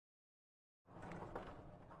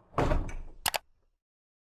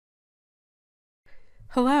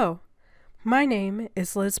Hello, my name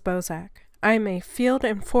is Liz Bozak. I am a field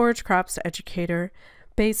and forage crops educator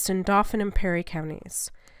based in Dauphin and Perry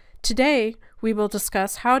counties. Today, we will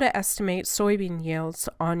discuss how to estimate soybean yields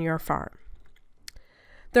on your farm.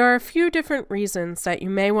 There are a few different reasons that you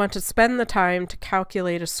may want to spend the time to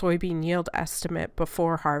calculate a soybean yield estimate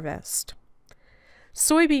before harvest.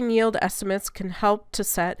 Soybean yield estimates can help to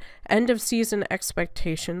set end-of-season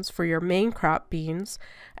expectations for your main crop beans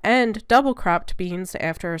and double-cropped beans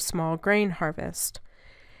after a small grain harvest.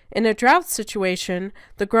 In a drought situation,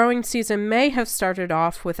 the growing season may have started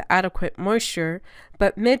off with adequate moisture,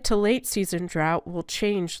 but mid to late season drought will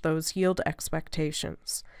change those yield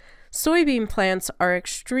expectations. Soybean plants are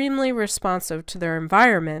extremely responsive to their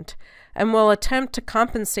environment and will attempt to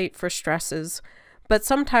compensate for stresses, but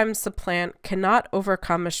sometimes the plant cannot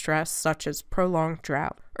overcome a stress such as prolonged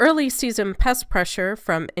drought. Early season pest pressure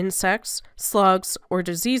from insects, slugs, or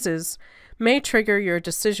diseases may trigger your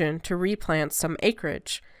decision to replant some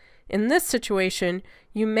acreage. In this situation,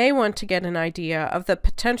 you may want to get an idea of the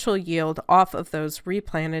potential yield off of those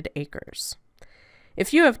replanted acres.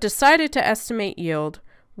 If you have decided to estimate yield,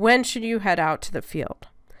 when should you head out to the field?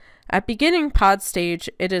 At beginning pod stage,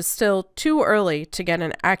 it is still too early to get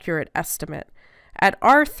an accurate estimate. At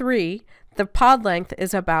R3, the pod length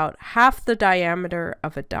is about half the diameter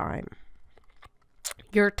of a dime.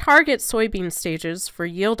 Your target soybean stages for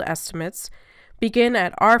yield estimates begin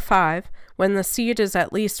at R5 when the seed is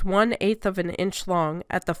at least 1/8 of an inch long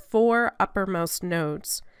at the 4 uppermost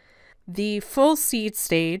nodes. The full seed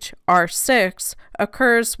stage, R6,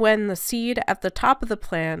 occurs when the seed at the top of the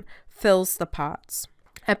plant fills the pods.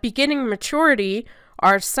 At beginning maturity,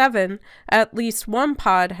 R7, at least one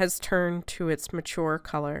pod has turned to its mature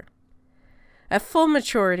color. At full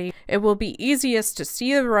maturity, it will be easiest to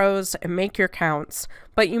see the rows and make your counts,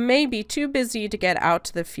 but you may be too busy to get out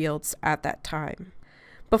to the fields at that time.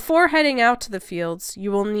 Before heading out to the fields,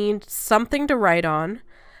 you will need something to write on,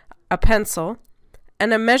 a pencil,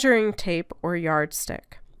 and a measuring tape or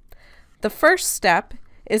yardstick. The first step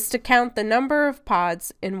is to count the number of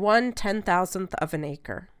pods in 1/10,000th of an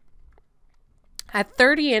acre. At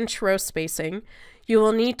 30-inch row spacing, you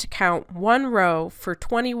will need to count one row for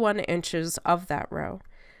 21 inches of that row.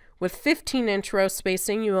 With 15-inch row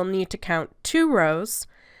spacing, you will need to count 2 rows,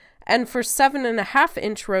 and for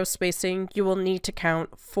 7.5-inch row spacing, you will need to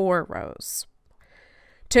count 4 rows.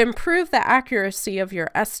 To improve the accuracy of your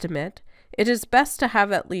estimate, it is best to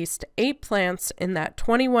have at least 8 plants in that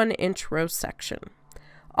 21-inch row section.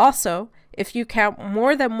 Also, if you count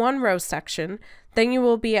more than one row section, then you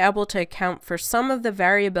will be able to account for some of the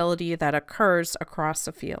variability that occurs across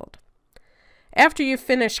the field. After you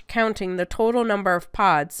finish counting the total number of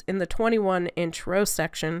pods in the 21-inch row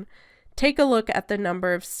section, take a look at the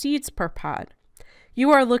number of seeds per pod.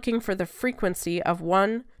 You are looking for the frequency of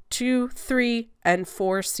 1, 2, 3, and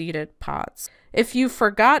 4 seeded pods. If you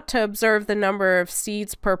forgot to observe the number of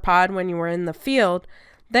seeds per pod when you were in the field,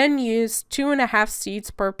 then use 2.5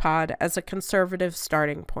 seeds per pod as a conservative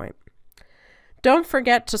starting point. Don't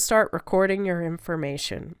forget to start recording your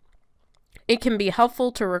information. It can be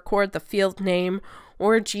helpful to record the field name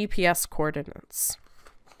or GPS coordinates.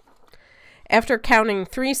 After counting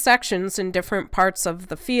 3 sections in different parts of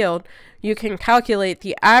the field, you can calculate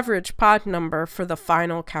the average pod number for the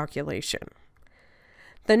final calculation.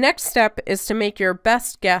 The next step is to make your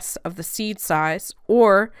best guess of the seed size,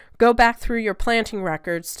 or go back through your planting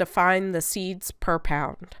records to find the seeds per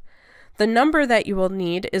pound. The number that you will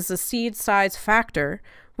need is the seed size factor,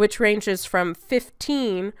 which ranges from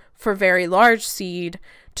 15 for very large seed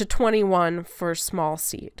to 21 for small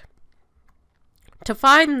seed. To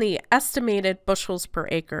find the estimated bushels per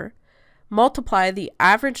acre, multiply the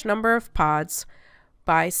average number of pods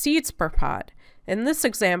by seeds per pod. In this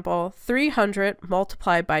example, 300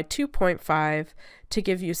 multiplied by 2.5 to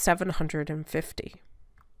give you 750.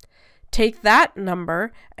 Take that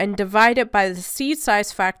number and divide it by the seed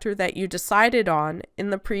size factor that you decided on in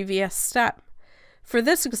the previous step. For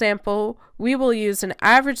this example, we will use an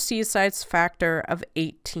average seed size factor of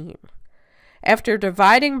 18. After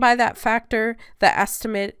dividing by that factor, the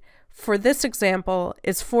estimate for this example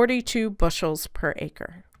is 42 bushels per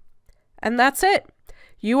acre. And that's it.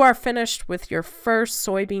 You are finished with your first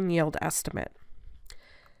soybean yield estimate.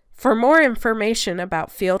 For more information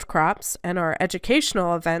about field crops and our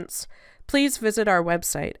educational events, please visit our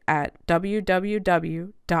website at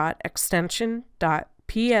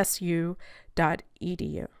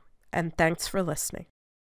www.extension.psu.edu. And thanks for listening.